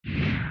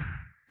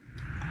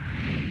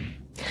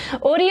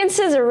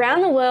Audiences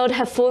around the world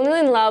have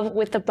fallen in love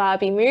with the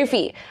Barbie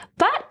movie,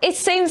 but it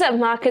seems that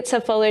markets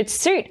have followed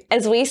suit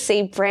as we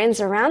see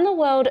brands around the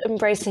world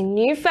embracing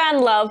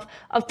newfound love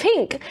of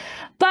pink.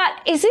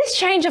 But is this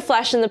change a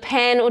flash in the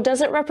pan, or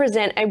does it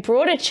represent a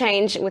broader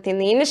change within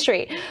the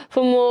industry?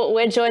 For more,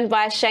 we're joined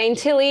by Shane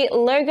Tilley,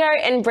 Logo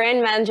and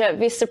Brand Manager at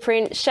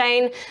Vistaprint.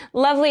 Shane,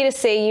 lovely to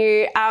see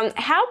you.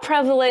 How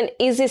prevalent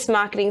is this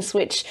marketing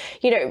switch,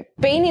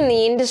 being in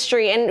the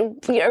industry,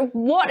 and,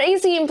 what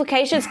is the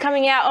implications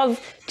coming out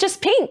of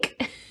just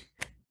pink?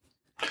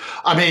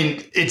 I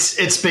mean,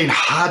 it's been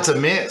hard to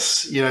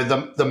miss.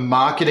 The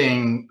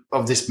marketing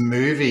of this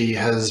movie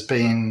has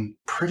been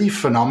pretty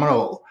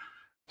phenomenal.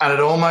 And it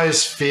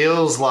almost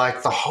feels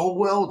like the whole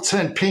world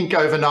turned pink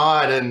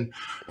overnight, and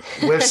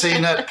we've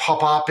seen it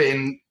pop up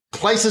in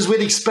places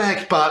we'd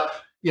expect. But,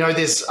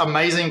 this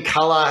amazing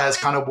color has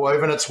kind of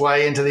woven its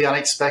way into the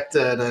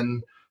unexpected,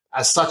 and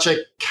as such a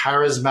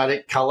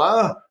charismatic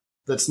color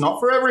that's not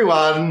for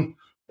everyone,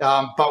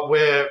 but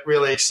we're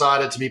really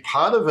excited to be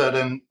part of it.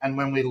 And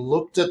when we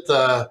looked at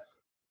the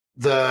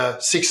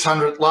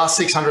last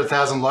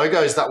 600,000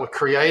 logos that were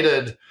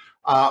created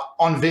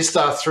on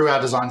Vista through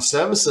our design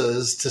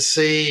services, to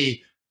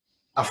see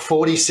a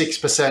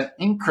 46%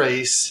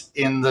 increase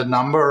in the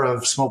number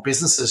of small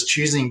businesses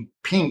choosing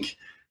pink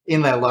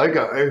in their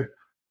logo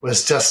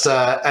was just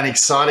an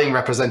exciting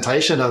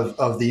representation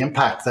of the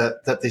impact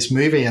that this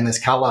movie and this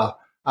color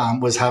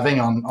was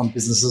having on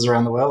businesses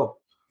around the world.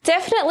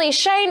 Definitely.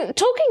 Shane,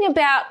 talking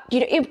about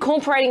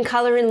incorporating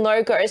colour in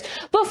logos,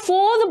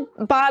 before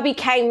the Barbie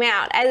came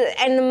out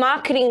and the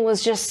marketing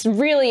was just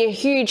really a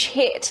huge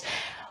hit,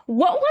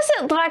 what was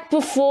it like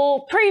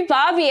before,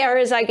 pre-Barbie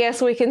eras, I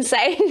guess we can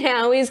say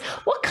now, is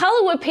what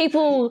colour were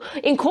people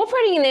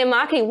incorporating in their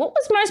marketing? What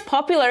was most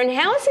popular, and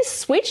how has this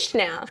switched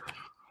now?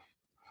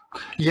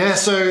 Yeah,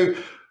 so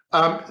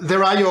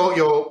there are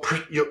your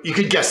you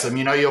could guess them,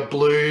 your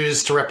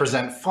blues to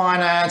represent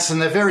finance,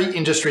 and they're very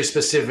industry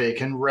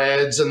specific, and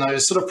reds and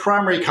those sort of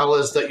primary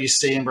colours that you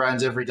see in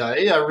brands every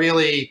day are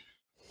really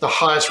the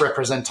highest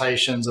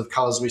representations of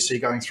colours we see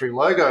going through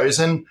logos.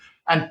 And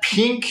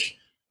pink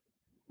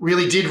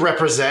really did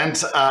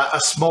represent a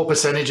small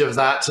percentage of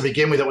that to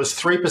begin with. It was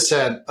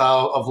 3%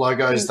 of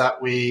logos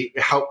that we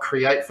helped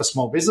create for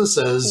small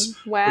businesses.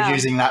 Wow. Were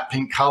using that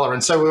pink color.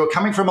 And so we were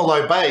coming from a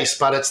low base,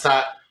 but it's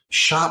that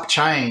sharp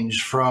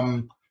change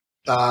from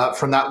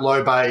that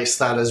low base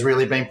that has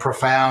really been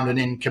profound, and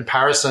in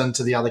comparison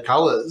to the other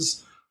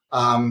colors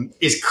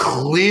is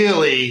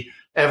clearly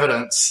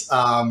evidence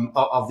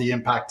of the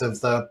impact of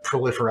the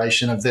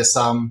proliferation of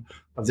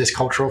this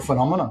cultural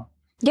phenomenon.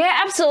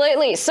 Yeah,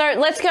 absolutely. So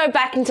let's go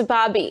back into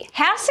Barbie.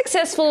 How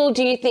successful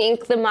do you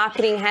think the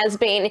marketing has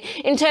been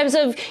in terms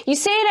of, you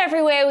see it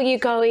everywhere where you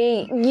go,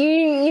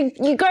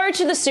 you go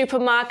to the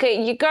supermarket,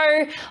 you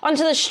go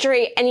onto the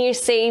street and you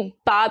see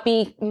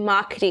Barbie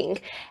marketing.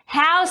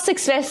 How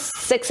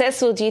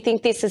successful do you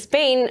think this has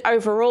been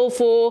overall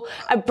for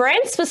a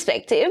brand's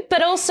perspective,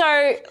 but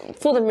also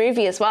for the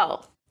movie as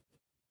well?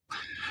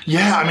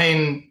 Yeah, I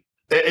mean,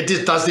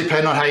 it does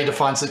depend on how you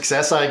define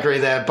success. I agree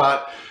there,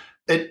 but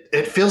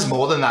it feels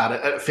more than that.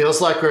 It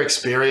feels like we're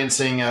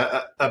experiencing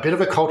a bit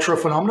of a cultural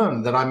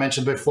phenomenon that I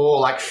mentioned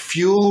before, like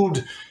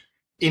fueled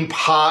in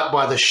part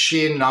by the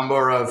sheer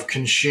number of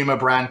consumer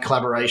brand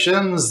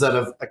collaborations that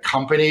have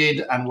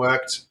accompanied and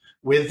worked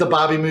with the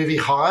Barbie movie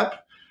hype.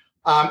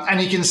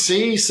 And you can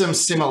see some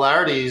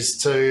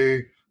similarities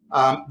to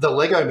the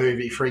Lego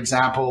movie, for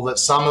example, that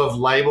some have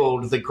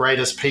labeled the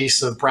greatest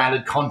piece of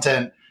branded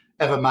content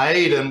ever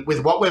made. And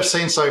with what we've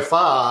seen so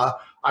far,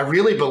 I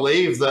really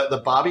believe that the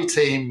Barbie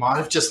team might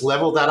have just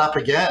leveled that up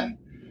again.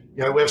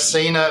 We've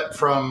seen it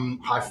from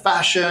high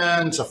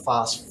fashion to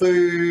fast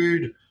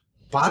food.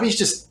 Barbie's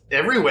just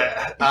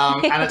everywhere.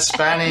 And it's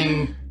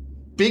spanning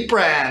big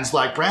brands,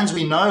 like brands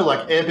we know,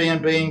 like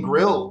Airbnb and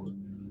Grill.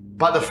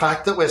 But the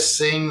fact that we're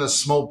seeing the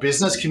small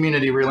business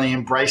community really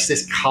embrace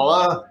this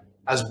color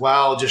as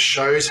well just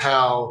shows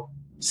how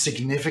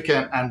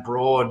significant and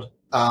broad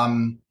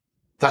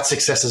that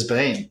success has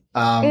been.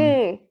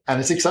 And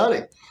it's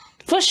exciting.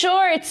 For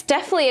sure, it's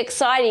definitely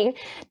exciting.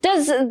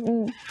 Does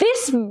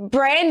this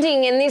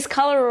branding and this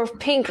color of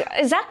pink,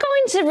 is that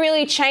going to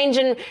really change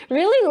and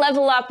really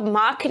level up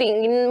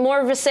marketing in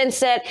more of a sense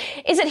that,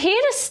 is it here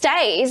to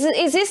stay?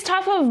 Is this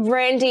type of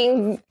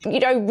branding,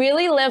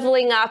 really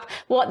leveling up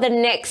what the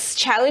next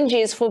challenge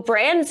is for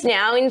brands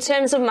now in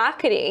terms of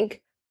marketing?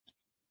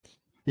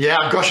 Yeah,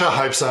 gosh, I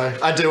hope so.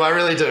 I do. I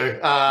really do.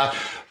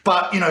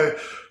 But,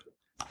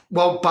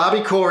 well,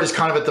 Barbie-core is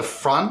kind of at the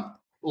front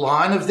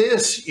line of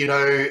this,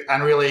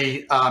 and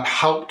really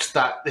helped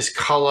this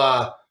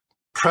color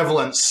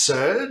prevalence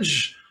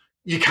surge.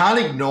 You can't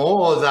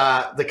ignore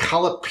that the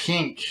color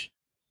pink,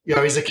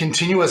 is a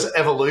continuous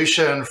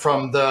evolution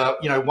from the,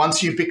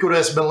 once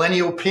ubiquitous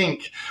millennial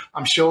pink.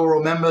 I'm sure we'll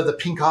remember the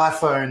pink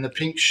iPhone, the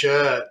pink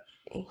shirt.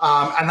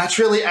 And that's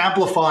really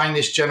amplifying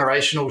this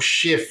generational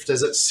shift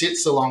as it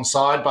sits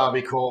alongside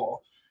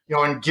Barbie-core,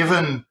 and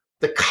given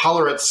the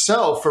color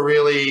itself a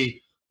really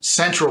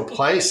central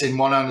place in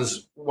one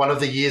of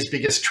the year's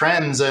biggest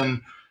trends. And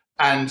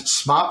And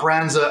smart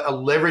brands are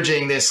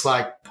leveraging this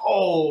like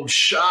bold,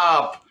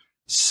 sharp,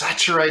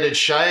 saturated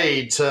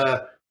shade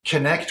to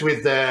connect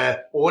with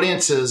their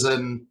audiences,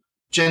 and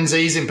Gen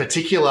Zs in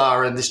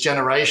particular. And this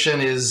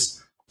generation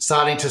is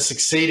starting to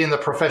succeed in the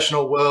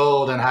professional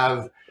world and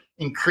have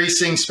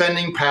increasing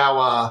spending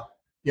power.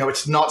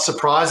 It's not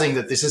surprising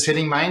that this is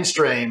hitting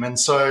mainstream. And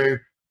so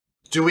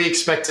do we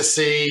expect to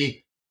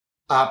see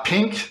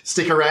Pink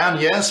stick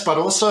around? Yes, but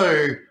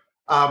also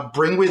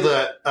bring with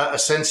it a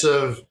sense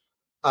of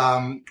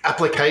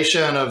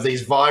application of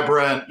these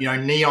vibrant,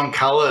 neon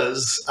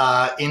colors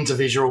into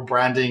visual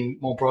branding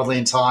more broadly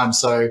in time.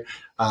 So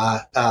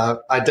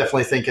I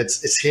definitely think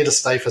it's here to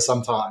stay for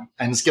some time,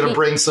 and it's going to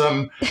bring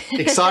some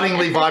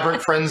excitingly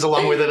vibrant friends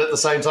along with it at the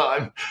same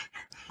time.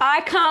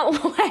 I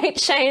can't wait,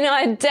 Shayna.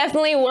 I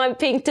definitely want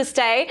Pink to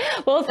stay.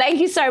 Well, thank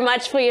you so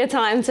much for your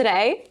time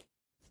today.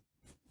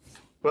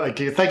 Thank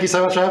you. Thank you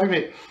so much for having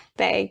me.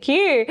 Thank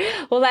you.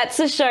 Well, that's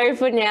the show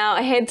for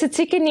now. Head to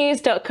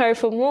tickernews.co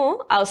for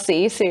more. I'll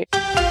see you soon.